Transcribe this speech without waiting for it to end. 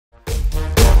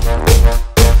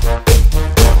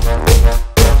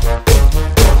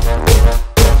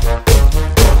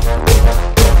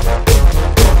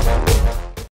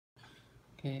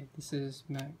is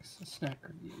Mack's snack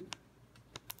review.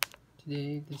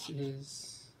 Today this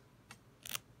is,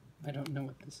 I don't know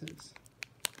what this is.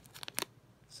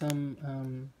 Some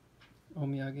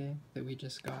omiyage that we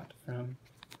just got from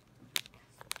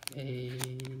a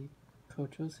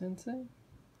Kocho sensei,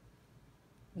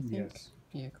 I think. Yes.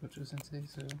 Yeah, Kocho sensei,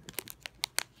 so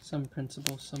some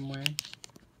principal somewhere.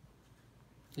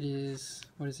 It is,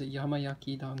 what is it,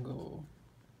 Yamayaki dango.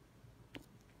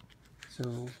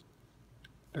 So,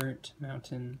 burnt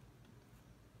mountain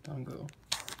dango.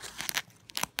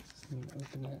 So I'm gonna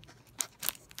open it.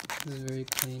 This is very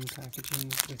plain packaging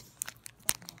with,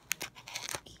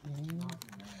 okay,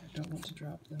 I don't want to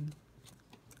drop them.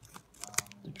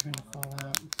 They're trying to fall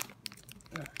out.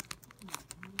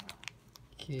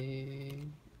 Okay,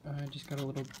 I just got a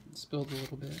little, spilled a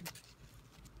little bit.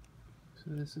 So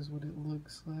this is what it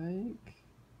looks like.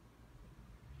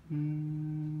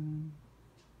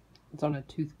 It's on a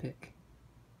toothpick.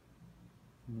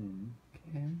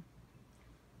 Okay.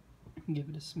 Give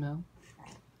it a smell.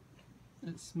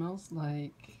 It smells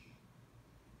like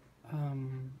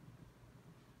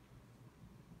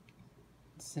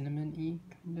cinnamon-y,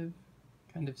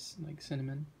 kind of like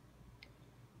cinnamon.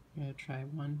 I'm gonna try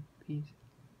one piece.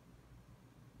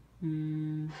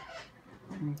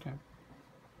 Okay.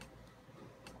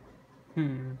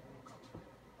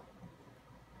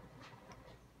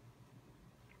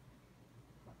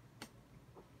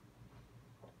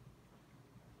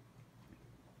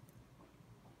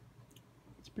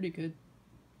 It's pretty good.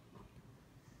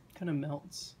 Kind of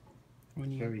melts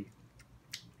when you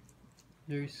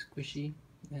very squishy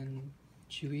and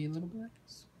chewy a little bit.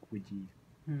 Squidgy.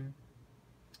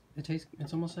 It tastes.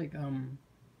 It's almost like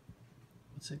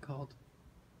what's it called?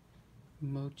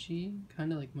 Mochi,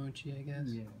 kind of like mochi, I guess.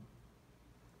 Yeah.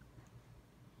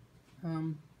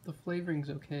 The flavoring's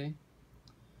okay.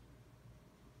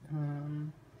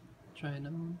 Try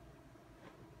another one.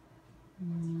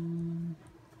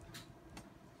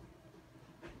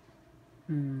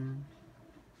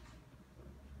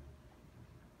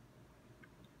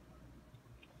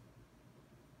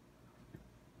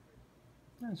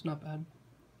 That's not bad.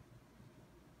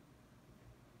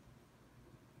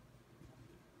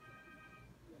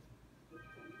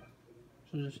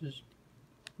 So this is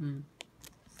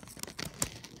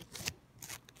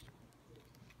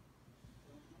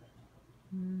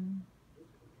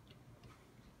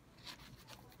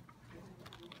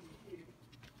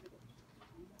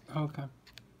okay.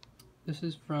 This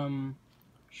is from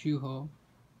Shuho.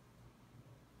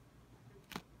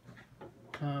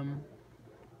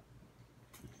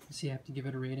 Let's see, I have to give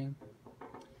it a rating.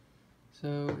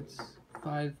 So it's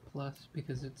 5+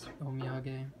 because it's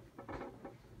omiyage.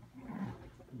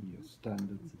 Your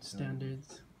standards.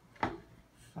 Standards. I'll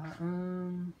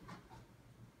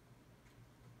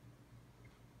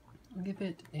give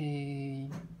it a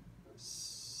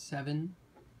 7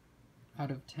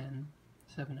 out of 10.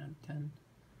 7 out of 10.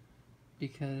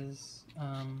 Because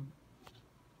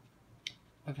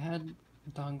I've had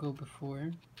dango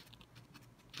before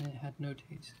and it had no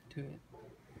taste to it.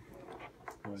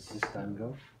 What's this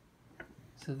dango?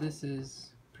 So this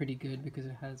is pretty good because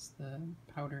it has the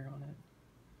powder on it.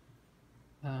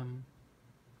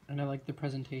 And I like the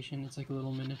presentation. It's like a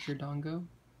little miniature dango.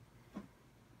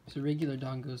 So regular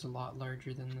dango is a lot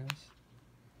larger than this.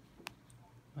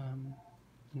 And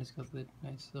it's got the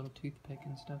nice little toothpick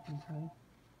and stuff inside.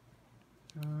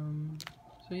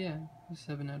 So yeah,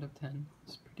 7 out of 10.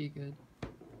 It's pretty good.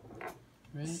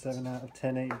 Right? 7 out of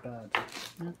 10 ain't bad.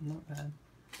 Not bad.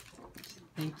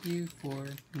 Thank you for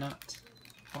not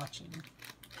watching.